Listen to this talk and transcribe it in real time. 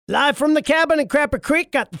Live from the cabin in Crapper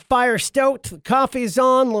Creek, got the fire stoked, the coffee's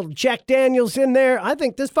on, little Jack Daniels in there. I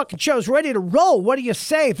think this fucking show's ready to roll. What do you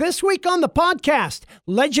say? This week on the podcast,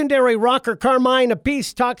 legendary rocker Carmine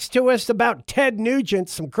Appice talks to us about Ted Nugent,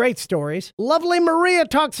 some great stories. Lovely Maria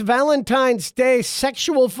talks Valentine's Day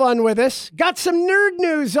sexual fun with us. Got some nerd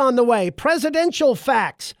news on the way, presidential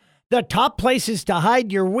facts, the top places to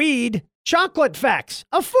hide your weed, chocolate facts,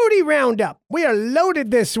 a foodie roundup. We are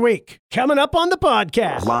loaded this week. Coming up on the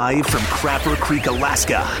podcast. Live from Crapper Creek,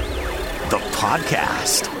 Alaska, the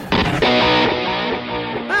podcast.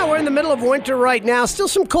 We're in the middle of winter right now. Still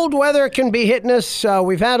some cold weather can be hitting us.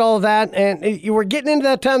 We've had all of that, and we're getting into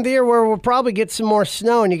that time of the year where we'll probably get some more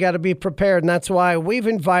snow, and you got to be prepared, and that's why we've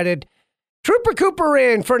invited Trooper Cooper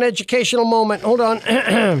in for an educational moment. Hold on.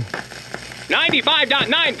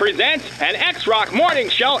 95.9 presents an X-Rock Morning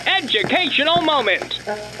Show educational moment.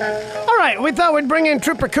 All right, we thought we'd bring in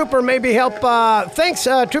Trooper Cooper, maybe help. Thanks,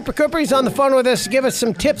 Trooper Cooper. He's on the phone with us to give us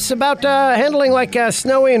some tips about handling like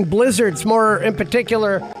snowy and blizzards, more in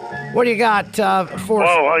particular. What do you got for us?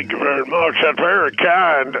 Well, thank you very much. That's very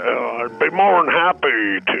kind. I'd be more than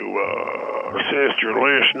happy to assist your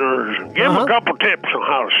listeners and give them a couple tips on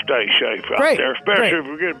how to stay safe out there, especially if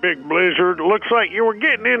we get a big blizzard. It looks like you were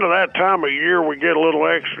getting into that time of year. We get a little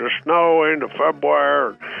extra snow into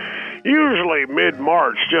February. Usually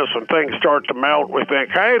mid-March, just when things start to melt, we think,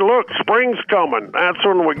 hey, look, spring's coming. That's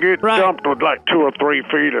when we get dumped with like 2 or 3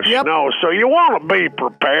 feet of snow. So you want to be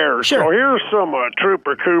prepared. Sure. So here's some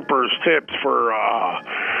Trooper Cooper's tips for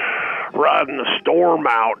riding the storm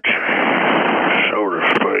out, so to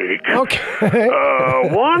speak. Okay.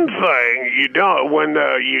 One thing you don't, when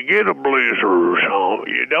you get a blizzard,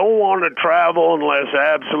 you don't want to travel unless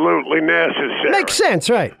absolutely necessary. Makes sense,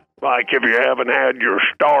 right? Like if you haven't had your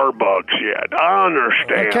Starbucks yet. I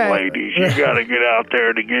understand, ladies. You got to get out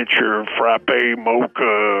there to get your frappe,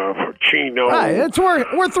 mocha, chino. Right, it's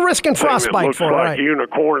worth the risk and frostbite for, right? Looks like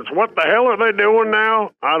unicorns. What the hell are they doing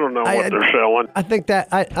now? I don't know what they're selling. I think that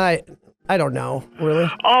I don't know, really.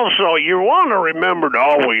 Also, you want to remember to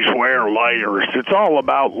always wear layers. It's all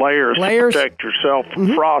about layers. To protect yourself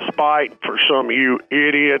from frostbite. For some of you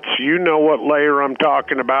idiots, you know what layer I'm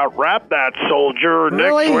talking about. Wrap that, soldier.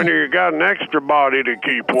 Really? Next winter, you got an extra body to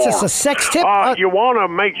keep warm. Is this a sex tip? You want to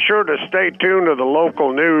make sure to stay tuned to the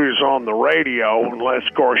local news on the radio, unless,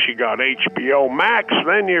 of course, you got HBO Max.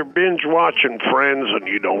 Then you're binge-watching Friends and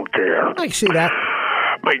you don't care. I can see that.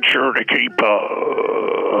 Make sure to keep a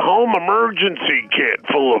home emergency kit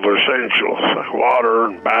full of essentials, like water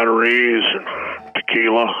and batteries and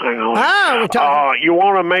tequila. Hang on. You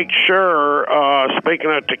want to make sure,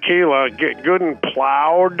 speaking of tequila, get good and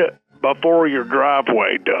plowed before your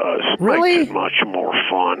driveway does. Really? Makes it much more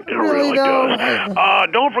fun. It really does.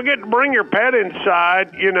 Don't forget to bring your pet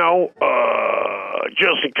inside,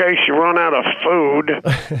 just in case you run out of food.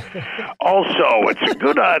 Also, it's a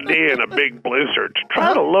good idea in a big blizzard to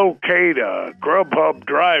try to locate a Grubhub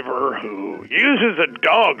driver who uses a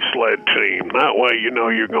dog sled team. That way you know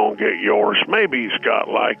you're going to get yours. Maybe he's got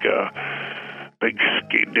like a big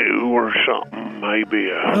skidoo or something, maybe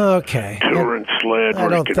a touring sled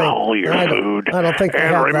where you can haul your food. I don't think they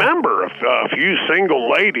have And remember, if you single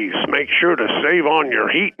ladies, make sure to save on your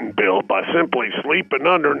heating bill by simply sleeping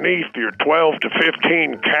underneath your 12 to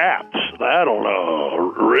 15 cats. That'll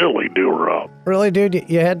really do her up. Really, dude?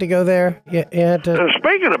 You had to go there? You had to... And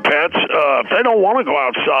speaking of pets, if they don't want to go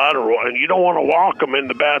outside and you don't want to walk them in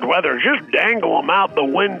the bad weather, just dangle them out the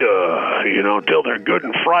window, until they're good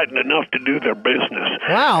and frightened enough to do their business.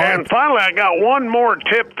 Wow. And finally, I got one more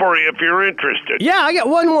tip for you if you're interested. Yeah, I got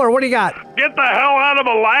one more. What do you got? Get the hell out of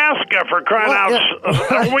Alaska, for crying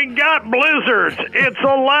out. We got blizzards. It's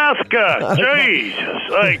Alaska. Jesus.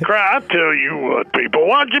 Hey, I tell you what, people.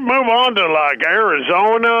 Why don't you move on to like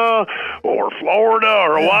Arizona or Florida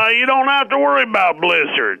or Hawaii? You don't have to worry about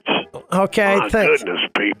blizzards. Okay, My thanks. goodness,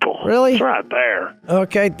 people. Really? It's right there.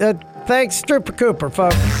 Okay, thanks, Trooper Cooper,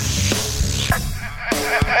 folks.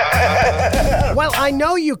 Well, I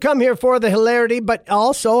know you come here for the hilarity, but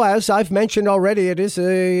also, as I've mentioned already, it is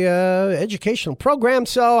a educational program.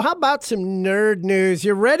 So how about some nerd news?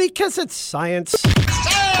 You ready? Because it's science.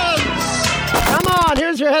 Come on,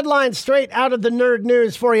 here's your headline straight out of the nerd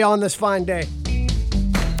news for you on this fine day.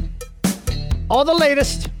 All the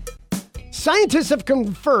latest. Scientists have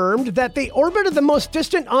confirmed that the orbit of the most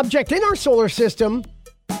distant object in our solar system,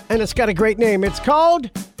 and it's got a great name, it's called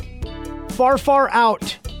Far, Far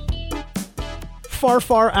Out. Far,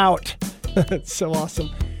 Far Out. It's so awesome.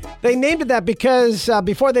 They named it that because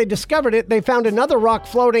before they discovered it, they found another rock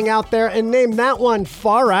floating out there and named that one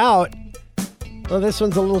Far Out. Well, this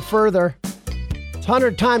one's a little further. It's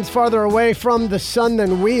 100 times farther away from the sun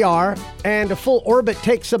than we are, and a full orbit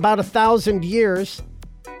takes about 1,000 years.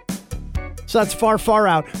 So that's far, far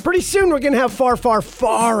out. Pretty soon we're going to have far, far,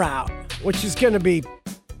 far out, which is going to be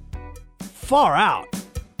far out.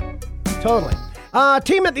 Totally. A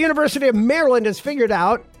team at the University of Maryland has figured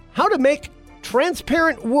out how to make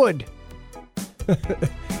transparent wood.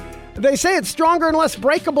 They say it's stronger and less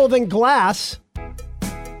breakable than glass,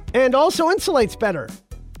 and also insulates better.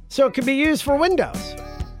 So it could be used for windows.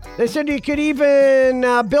 They said you could even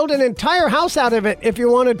build an entire house out of it if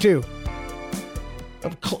you wanted to.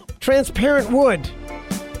 Of transparent wood.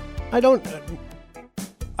 I don't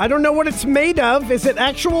know what it's made of. Is it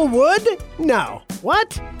actual wood? No.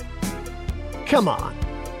 What? Come on.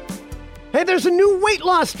 Hey, there's a new weight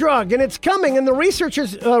loss drug, and it's coming, and the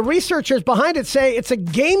researchers behind it say it's a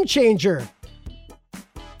game changer.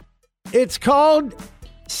 It's called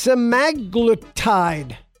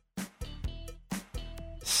semaglutide.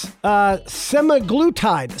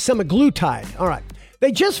 Semaglutide. All right.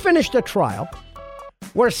 They just finished a trial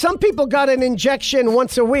where some people got an injection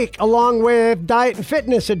once a week along with diet and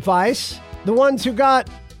fitness advice. The ones who got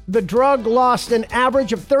the drug lost an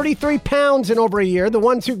average of 33 pounds in over a year. The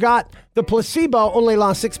ones who got the placebo only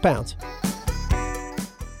lost 6 pounds.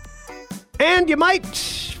 And you might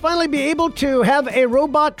finally be able to have a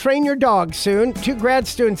robot train your dog soon. 2 grad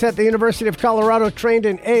students at the University of Colorado trained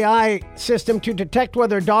an AI system to detect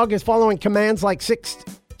whether a dog is following commands like sit,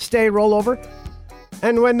 stay, roll over.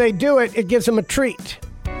 And when they do it, it gives them a treat.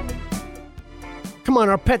 Come on,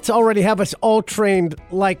 our pets already have us all trained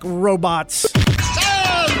like robots.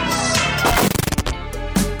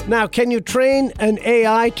 Now, can you train an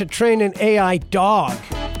AI to train an AI dog?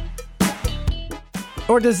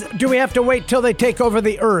 Or do we have to wait till they take over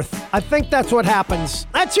the earth? I think that's what happens.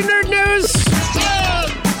 That's your nerd news!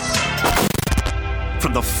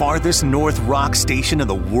 From the farthest north rock station in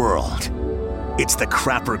the world, it's the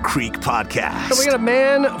Crapper Creek Podcast. So we got a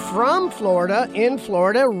man from Florida, in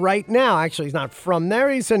Florida right now. Actually, he's not from there.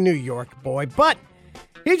 He's a New York boy, but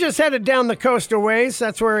he just headed down the coast a ways.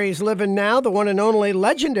 That's where he's living now. The one and only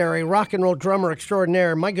legendary rock and roll drummer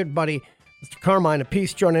extraordinaire, my good buddy, Mr. Carmine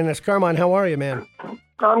Appice, joining us. Carmine, how are you, man?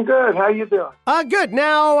 I'm good. How you doing? Good.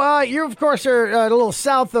 Now, you, of course, are a little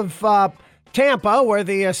south of Tampa, where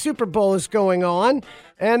the Super Bowl is going on.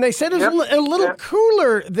 And they said it's a little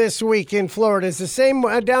cooler this week in Florida. Is the same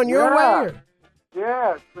down your way?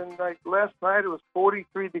 Yeah, it's been like last night it was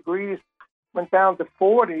 43 degrees, went down to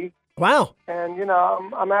 40. Wow. And, you know,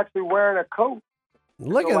 I'm actually wearing a coat.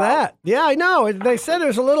 Look at that. Yeah, I know. They said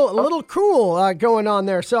there's a little cool going on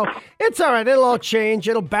there. So it's all right. It'll all change.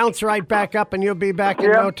 It'll bounce right back up, and you'll be back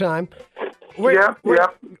in no time. We're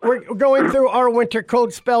going through our winter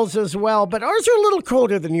cold spells as well, but ours are a little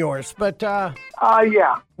colder than yours. But yeah.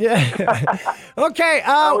 Okay.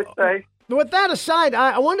 I would say. With that aside,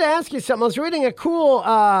 I wanted to ask you something. I was reading a cool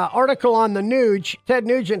article on the Nuge, Ted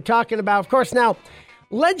Nugent, talking about, of course, now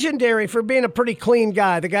legendary for being a pretty clean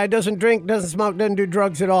guy. The guy doesn't drink, doesn't smoke, doesn't do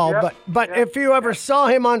drugs at all. But if you ever saw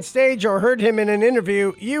him on stage or heard him in an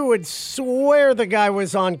interview, you would swear the guy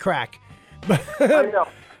was on crack. I know.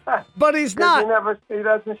 But he's not. He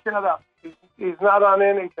doesn't shut up. He's not on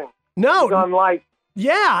anything. No. He's on life.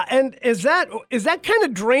 Yeah, and is that kind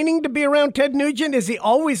of draining to be around Ted Nugent? Is he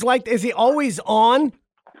always on?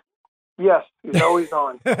 Yes, he's always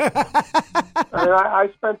on. I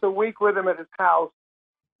spent a week with him at his house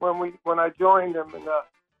when I joined him, and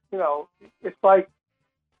you know, it's like,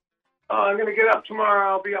 I'm going to get up tomorrow.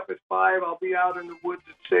 I'll be up at 5. I'll be out in the woods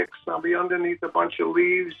at 6. I'll be underneath a bunch of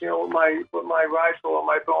leaves, you know, with my rifle or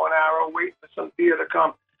my bow and arrow, waiting for some deer to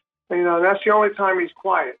come. And, you know, that's the only time he's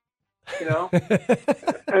quiet, you know. and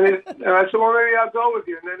I said, well, maybe I'll go with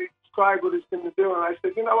you. And then he described what he's going to do. And I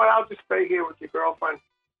said, you know what, I'll just stay here with your girlfriend.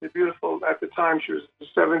 The beautiful, at the time, she was a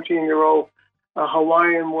 17-year-old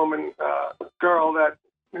Hawaiian woman, girl that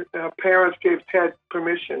her parents gave Ted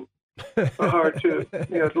permission for her to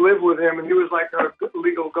live with him, and he was like her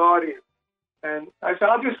legal guardian. And I said,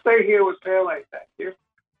 I'll just stay here with Pele, thank you.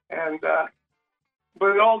 And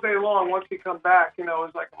but all day long, once he come back, you know, it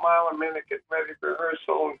was like a mile a minute, getting ready for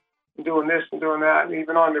rehearsal and doing this and doing that, and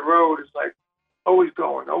even on the road, it's like always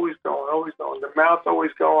going. The mouth's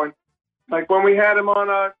always going. Like when we had him on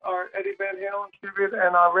our Eddie Van Halen tribute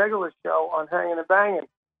and our regular show on Hangin' and Bangin',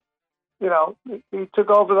 he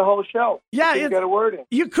took over the whole show. Yeah, he didn't get a word in.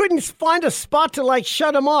 You couldn't find a spot to like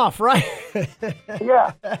shut him off, right?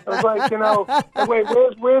 Yeah, it was like, wait,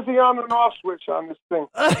 where's the on and off switch on this thing?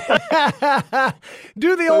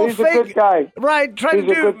 Do the old he's fake a good guy. Right? He's a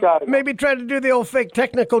good guy. Maybe try to do the old fake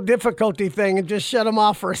technical difficulty thing and just shut him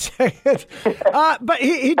off for a second. But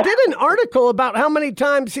he did an article about how many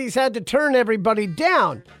times he's had to turn everybody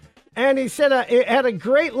down, and he said it had a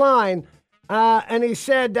great line, and he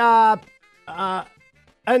said.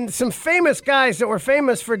 And some famous guys that were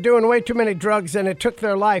famous for doing way too many drugs and it took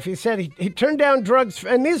their life. He said he turned down drugs,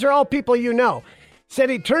 and these are all people you know. Said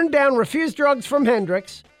he refused drugs from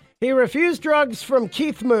Hendrix. He refused drugs from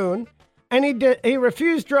Keith Moon, and he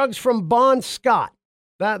refused drugs from Bon Scott.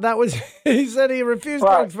 That was he said he refused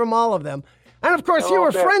drugs from all of them. And of course, you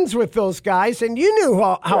were friends with those guys, and you knew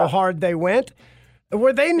how hard they went.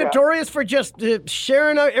 Were they notorious for just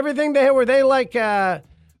sharing everything they had? Were they like?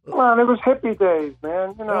 Well, it was hippie days,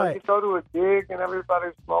 man. You go to a gig and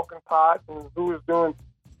everybody's smoking pot and who was doing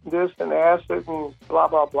this and acid and blah,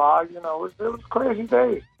 blah, blah. It was crazy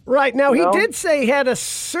days. Right. Now, he did say he had a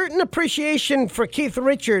certain appreciation for Keith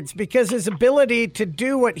Richards because his ability to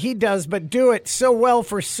do what he does, but do it so well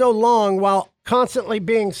for so long while constantly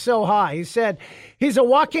being so high. He said he's a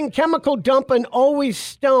walking chemical dump and always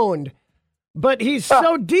stoned. But he's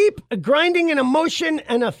so deep, grinding in emotion,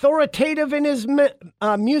 and authoritative in his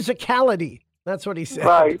musicality. That's what he said.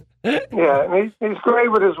 Right. Yeah, and he's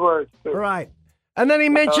great with his words, too. Right. And then he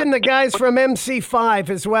mentioned the guys from MC5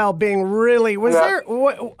 as well being really...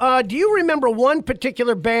 do you remember one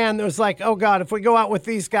particular band that was like, oh, God, if we go out with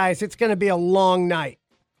these guys, it's going to be a long night?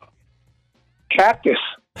 Cactus.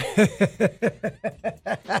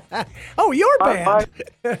 Oh, your band.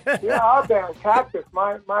 Our band, Cactus.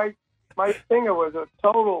 My singer was a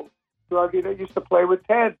total druggie that used to play with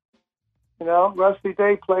Ted. Rusty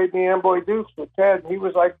Day played the Amboy Dukes with Ted. He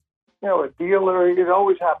was like, a dealer. He'd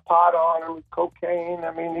always have pot on him with cocaine.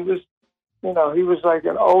 I mean, he was like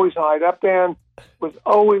an always high. That band was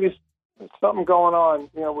always something going on,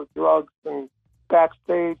 with drugs and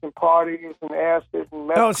backstage and parties and acid and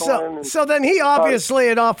meth. So then he obviously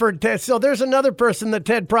had offered Ted. So there's another person that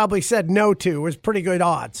Ted probably said no to. It was pretty good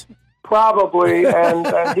odds. Probably, and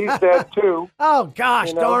he's dead too. Oh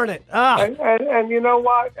gosh, darn it! And you know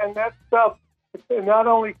what? And that stuff, it not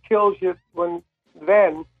only kills you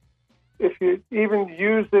if you even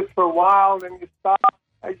use it for a while, then you stop.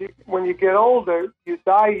 When you get older, you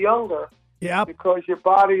die younger. Yeah. Because your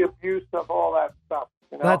body abuse of all that stuff.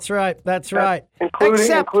 That's right. That's right.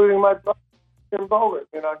 Including my brother Tim Bogert.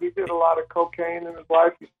 He did a lot of cocaine in his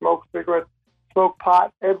life. He smoked cigarettes, smoked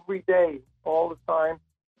pot every day, all the time.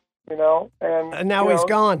 And now he's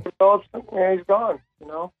gone. Yeah, he's gone,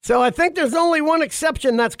 So I think there's only one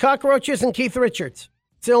exception. That's cockroaches and Keith Richards.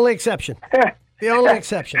 It's the only exception. The only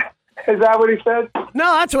exception. Is that what he said?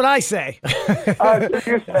 No, that's what I say. You say,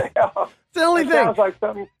 it's the only thing.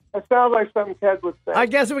 It sounds like something Ted would say. I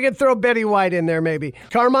guess we could throw Betty White in there, maybe.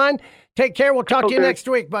 Carmine, take care. We'll talk to you next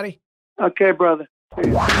week, buddy. Okay, brother. See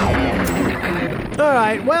you. All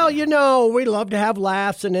right. Well, we love to have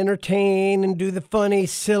laughs and entertain and do the funny,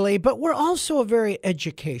 silly, but we're also a very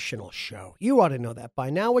educational show. You ought to know that by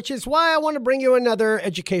now, which is why I want to bring you another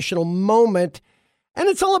educational moment. And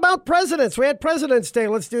it's all about presidents. We had President's Day.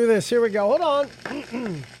 Let's do this. Here we go. Hold on.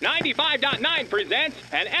 95.9 presents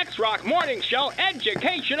an X-Rock Morning Show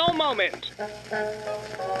educational moment.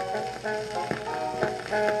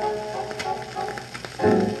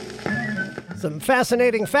 Some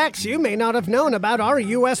fascinating facts you may not have known about our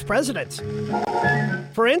U.S. presidents.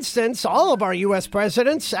 For instance, all of our U.S.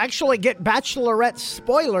 presidents actually get bachelorette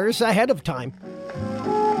spoilers ahead of time.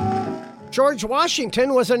 George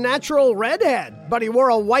Washington was a natural redhead, but he wore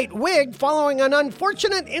a white wig following an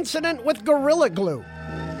unfortunate incident with Gorilla Glue.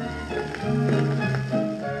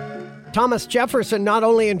 Thomas Jefferson not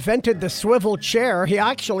only invented the swivel chair, he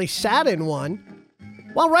actually sat in one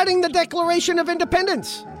while writing the Declaration of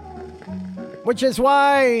Independence. Which is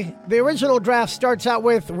why the original draft starts out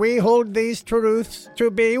with, "We hold these truths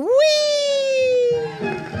to be we."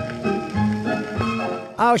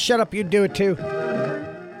 Oh, shut up, you do it too.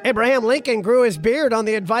 Abraham Lincoln grew his beard on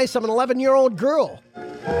the advice of an 11-year-old girl.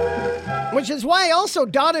 Which is why he also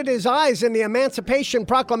dotted his I's in the Emancipation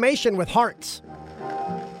Proclamation with hearts.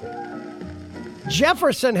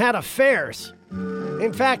 Jefferson had affairs.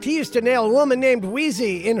 In fact, he used to nail a woman named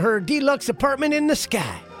Wheezy in her deluxe apartment in the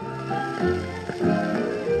sky.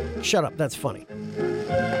 Shut up, that's funny.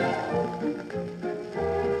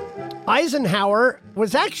 Eisenhower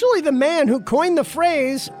was actually the man who coined the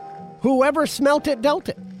phrase, "whoever smelt it dealt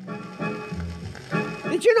it."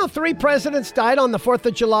 Did you know 3 presidents died on the 4th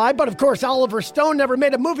of July? But of course, Oliver Stone never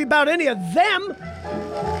made a movie about any of them.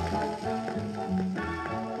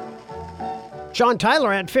 Sean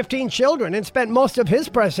Tyler had 15 children and spent most of his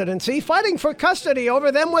presidency fighting for custody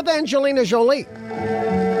over them with Angelina Jolie.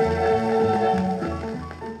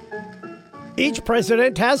 Each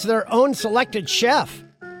president has their own selected chef.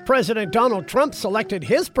 President Donald Trump selected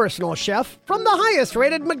his personal chef from the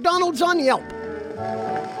highest-rated McDonald's on Yelp.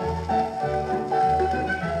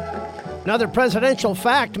 Another presidential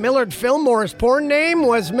fact, Millard Fillmore's porn name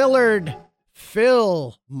was Millard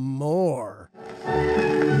Fillmore.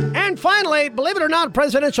 And finally, believe it or not,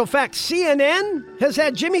 presidential fact, CNN has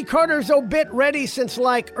had Jimmy Carter's obit ready since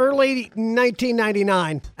like early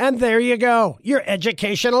 1999. And there you go, your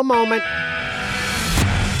educational moment.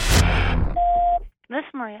 This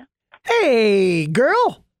is Maria. Hey,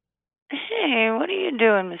 girl. Hey, what are you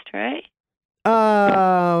doing, Mr.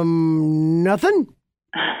 A? Nothing.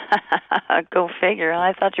 Go figure.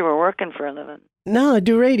 I thought you were working for a living. No, I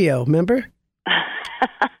do radio, remember?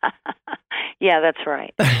 Yeah, that's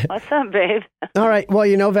right. What's up, babe? All right. Well,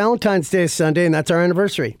 you know, Valentine's Day is Sunday, and that's our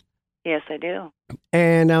anniversary. Yes, I do.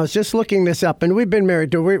 And I was just looking this up, and we've been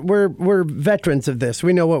married. We're veterans of this.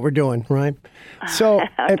 We know what we're doing, right? So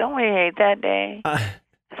don't we hate that day?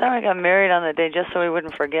 I thought we got married on the day just so we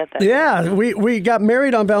wouldn't forget that. Yeah, we got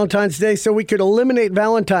married on Valentine's Day so we could eliminate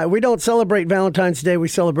Valentine. We don't celebrate Valentine's Day. We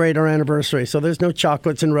celebrate our anniversary. So there's no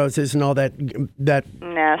chocolates and roses and all that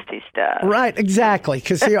nasty stuff. Right, exactly.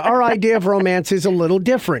 Because our idea of romance is a little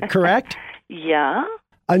different, correct? Yeah.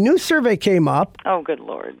 A new survey came up. Oh, good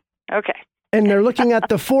Lord. Okay. And they're looking at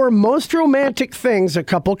the 4 most romantic things a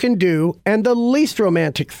couple can do and the least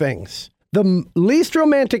romantic things. The least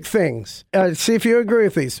romantic things. See if you agree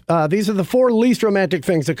with these. These are the 4 least romantic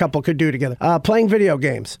things a couple could do together. Playing video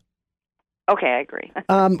games. Okay, I agree.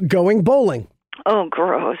 Going bowling. Oh,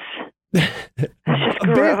 gross. That's just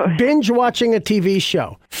gross. Binge watching a TV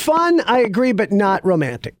show. Fun, I agree, but not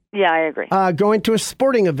romantic. Yeah, I agree. Going to a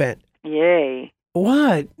sporting event. Yay.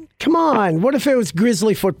 What? Come on. What if it was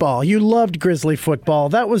Grizzly football? You loved Grizzly football.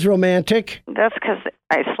 That was romantic. That's because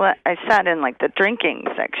I sat in like the drinking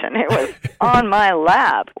section. It was on my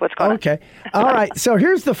lap. What's going on? Okay. All right. So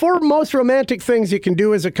here's the 4 most romantic things you can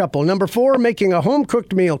do as a couple. Number 4, making a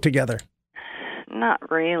home-cooked meal together.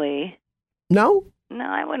 Not really. No? No,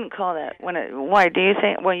 I wouldn't call that. Why do you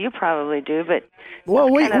think? Well, you probably do, but well,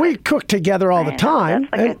 we cook together all the time.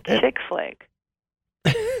 That's like a chick flick.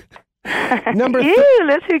 Number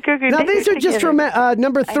let's be cooking. Now these are just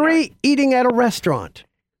number 3, eating at a restaurant.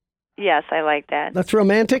 Yes, I like that. That's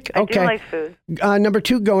romantic. Okay. I do like food. Number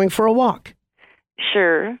 2, going for a walk.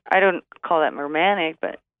 Sure, I don't call that romantic,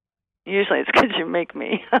 but usually it's because you make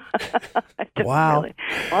me. I don't really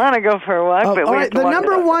want to go for a walk, but all right. The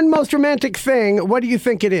number 1 most romantic thing. What do you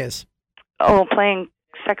think it is? Oh, playing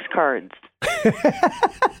sex cards.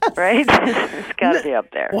 Right? It's got to be up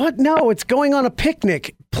there. What? No, it's going on a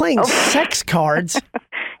picnic, playing sex cards.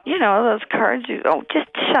 You know, those cards. Just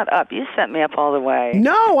shut up. You set me up all the way.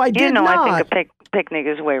 No, I did not. I think a picnic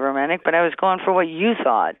is way romantic, but I was going for what you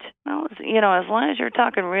thought. Well, as long as you're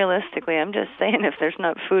talking realistically, I'm just saying if there's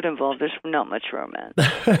not food involved, there's not much romance.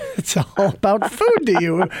 It's all about food to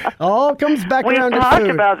you. All comes back around to food. We've talked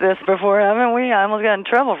about this before, haven't we? I almost got in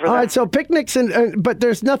trouble for that. All right, so picnics, but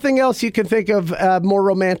there's nothing else you can think of more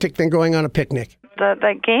romantic than going on a picnic. That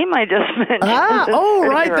game I just mentioned.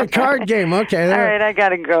 Right, the card game. Okay. All right, I got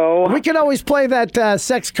to go. We could always play that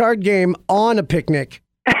sex card game on a picnic.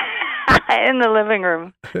 In the living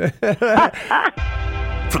room.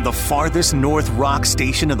 From the farthest north rock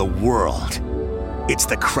station in the world, it's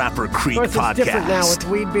the Crapper Creek Podcast. It's different now with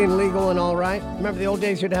weed being legal and all, right? Remember the old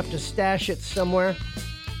days you'd have to stash it somewhere?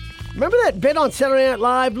 Remember that bit on Saturday Night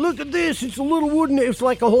Live? Look at this, it's a little wooden, it was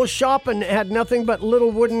like a whole shop and it had nothing but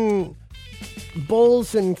little wooden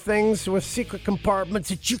bowls and things with secret compartments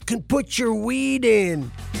that you can put your weed in.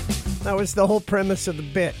 That was the whole premise of the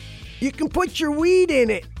bit. You can put your weed in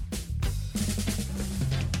it.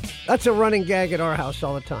 That's a running gag at our house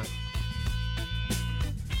all the time.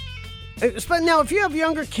 But now, if you have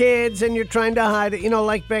younger kids and you're trying to hide it,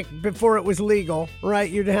 like back before it was legal, right,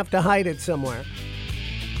 you'd have to hide it somewhere.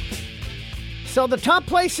 So the top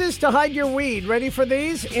places to hide your weed, ready for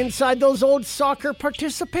these? Inside those old soccer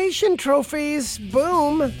participation trophies.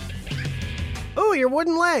 Boom. Ooh, your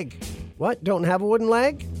wooden leg. What, don't have a wooden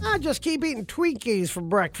leg? Just keep eating Twinkies for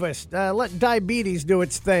breakfast. Let diabetes do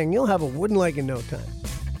its thing. You'll have a wooden leg in no time.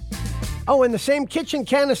 Oh, in the same kitchen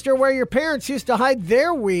canister where your parents used to hide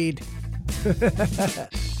their weed.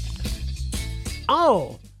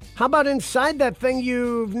 Oh, How about inside that thing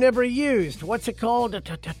you've never used? What's it called?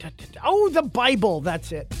 Oh, the Bible.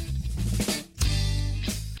 That's it.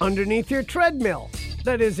 Underneath your treadmill.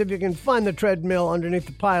 That is, if you can find the treadmill underneath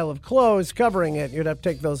the pile of clothes covering it, you'd have to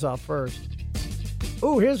take those off first.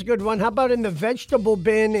 Ooh, here's a good one. How about in the vegetable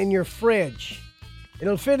bin in your fridge?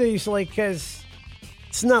 It'll fit easily because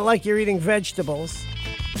it's not like you're eating vegetables.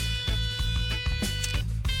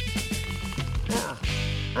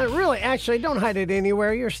 Actually, don't hide it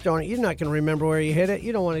anywhere. You're storing it. You're not going to remember where you hid it.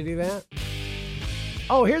 You don't want to do that.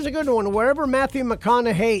 Oh, here's a good one. Wherever Matthew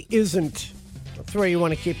McConaughey isn't, that's where you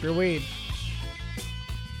want to keep your weed.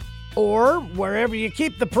 Or wherever you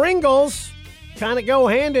keep the Pringles. Kind of go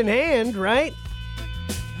hand in hand, right?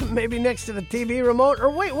 Maybe next to the TV remote. Or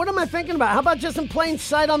wait, what am I thinking about? How about just in plain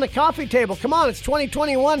sight on the coffee table? Come on, it's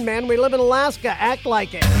 2021, man. We live in Alaska. Act like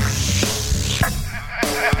it.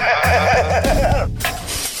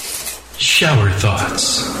 Shower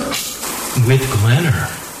Thoughts with Glenner.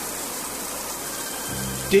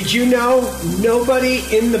 Did you know nobody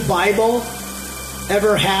in the Bible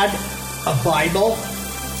ever had a Bible?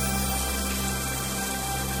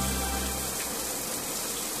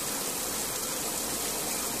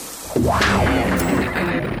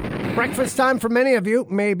 Breakfast time for many of you,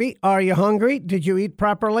 maybe. Are you hungry? Did you eat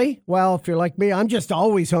properly? Well, if you're like me, I'm just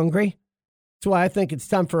always hungry. That's why I think it's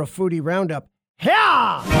time for a foodie roundup.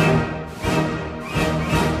 Yeah!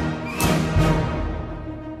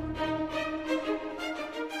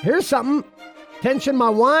 Here's something. Attention, my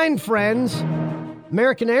wine friends.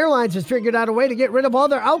 American Airlines has figured out a way to get rid of all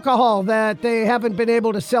their alcohol that they haven't been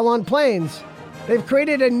able to sell on planes. They've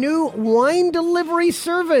created a new wine delivery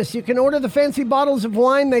service. You can order the fancy bottles of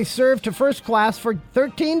wine they serve to first class for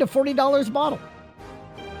 $13 to $40 a bottle.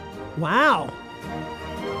 Wow.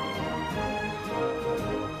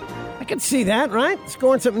 I could see that, right?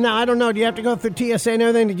 Scoring something. Now, I don't know. Do you have to go through TSA and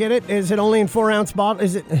everything to get it? Is it only in 4-ounce bottle?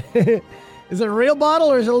 Is it... Is it a real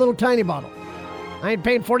bottle or is it a little tiny bottle? I ain't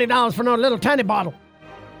paying $40 for no little tiny bottle.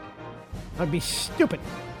 That'd be stupid.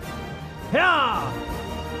 Yeah.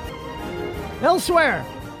 Elsewhere.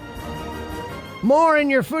 More in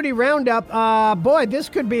your foodie roundup. Boy, this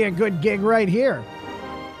could be a good gig right here.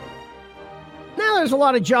 Now, there's a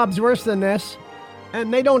lot of jobs worse than this,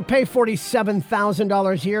 and they don't pay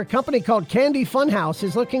 $47,000 a year. A company called Candy Funhouse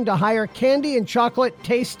is looking to hire candy and chocolate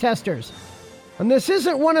taste testers. And this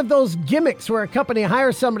isn't one of those gimmicks where a company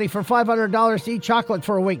hires somebody for $500 to eat chocolate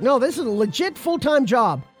for a week. No, this is a legit full-time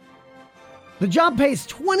job. The job pays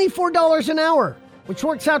 $24 an hour, which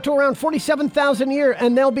works out to around $47,000 a year,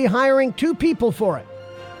 and they'll be hiring 2 people for it.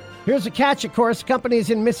 Here's a catch, of course. Companies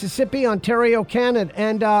in Mississippi, Ontario, Canada,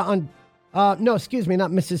 and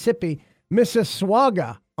not Mississippi,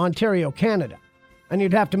 Mississauga, Ontario, Canada. And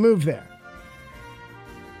you'd have to move there.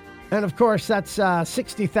 And, of course, that's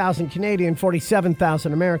 60,000 Canadian,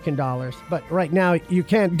 47,000 American dollars. But right now, you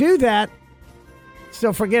can't do that.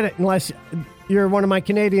 So forget it unless you're one of my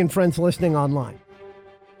Canadian friends listening online.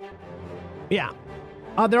 Yeah.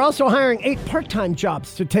 They're also hiring 8 part-time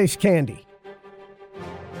jobs to taste candy.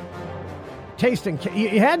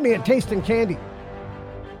 You had me at tasting candy.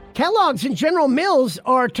 Kellogg's and General Mills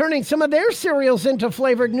are turning some of their cereals into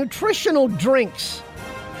flavored nutritional drinks.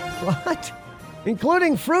 What?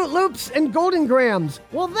 Including Fruit Loops and Golden Grams.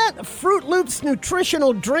 Well, that Fruit Loops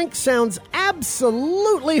nutritional drink sounds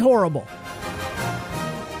absolutely horrible.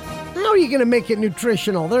 How are you going to make it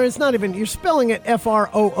nutritional? It's not even, you're spelling it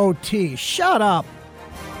F-R-O-O-T. Shut up.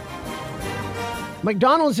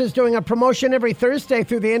 McDonald's is doing a promotion every Thursday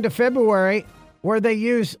through the end of February where they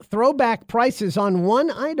use throwback prices on one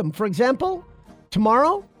item. For example,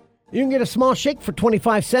 tomorrow, you can get a small shake for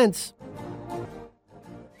 25 cents.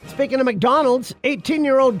 Speaking of McDonald's,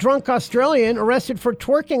 18-year-old drunk Australian arrested for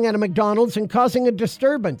twerking at a McDonald's and causing a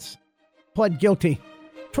disturbance. Pled guilty.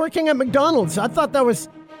 Twerking at McDonald's. I thought that was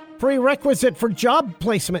prerequisite for job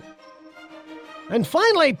placement. And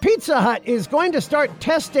finally, Pizza Hut is going to start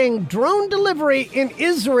testing drone delivery in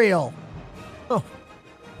Israel. Oh.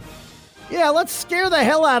 Yeah, let's scare the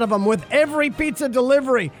hell out of them with every pizza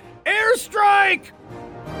delivery. Airstrike!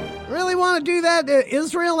 Really want to do that?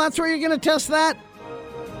 Israel, that's where you're going to test that?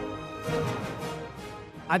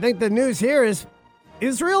 I think the news here is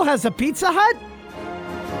Israel has a Pizza Hut?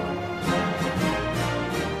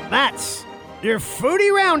 That's your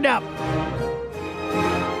foodie roundup.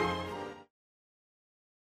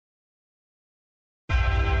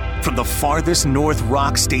 From the farthest north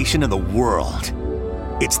rock station in the world,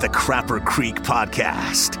 it's the Crapper Creek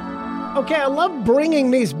Podcast. Okay, I love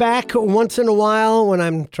bringing these back once in a while when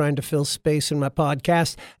I'm trying to fill space in my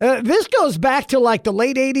podcast. This goes back to like the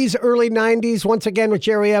late 80s, early 90s, once again with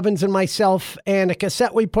Jerry Evans and myself, and a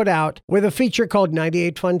cassette we put out with a feature called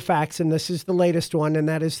 98 Fun Facts, and this is the latest one, and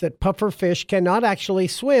that is that pufferfish cannot actually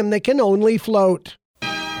swim, they can only float.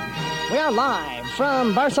 We are live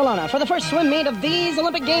from Barcelona for the first swim meet of these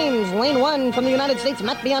Olympic Games. Lane 1 from the United States,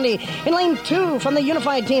 Matt Biondi. In lane 2 from the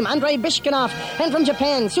unified team, Andrei Bishkinov. And from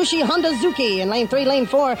Japan, Sushi Hondazuki. In lane 3, lane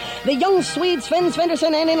 4, the young Swedes, Sven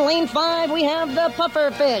Svenderson. And in lane 5, we have the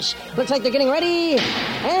pufferfish. Looks like they're getting ready.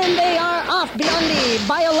 And they are off Biondi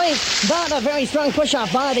by a length. But a very strong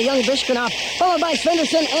push-off by the young Bishkinov, followed by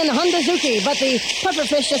Svenderson and Hondazuki. But the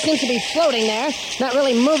pufferfish just seems to be floating there, not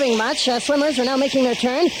really moving much. Swimmers are now making their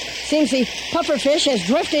turn. Seems the pufferfish has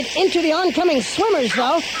drifted into the oncoming swimmers,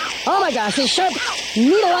 though. Oh my gosh, these sharp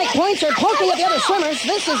needle-like points are poking at the other swimmers.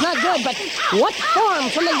 This is not good, but what form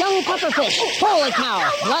from the young pufferfish? Holy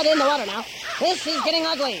cow, right in the water now. This is getting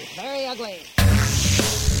ugly, very ugly.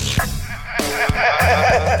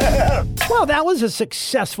 Well, that was a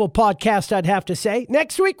successful podcast, I'd have to say.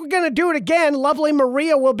 Next week, we're going to do it again. Lovely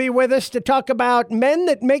Maria will be with us to talk about men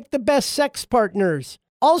that make the best sex partners.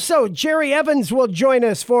 Also, Jerry Evans will join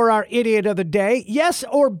us for our Idiot of the Day, Yes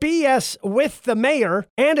or BS with the Mayor,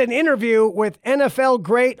 and an interview with NFL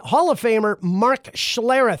great Hall of Famer Mark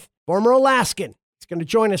Schlereth, former Alaskan. He's going to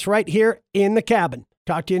join us right here in the cabin.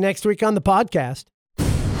 Talk to you next week on the podcast.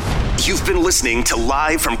 You've been listening to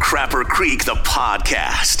Live from Crapper Creek, the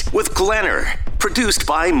podcast, with Glenner, produced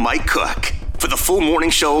by Mike Cook. For the full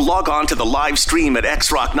morning show, log on to the live stream at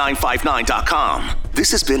xrock959.com.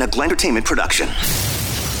 This has been a Glentertainment production.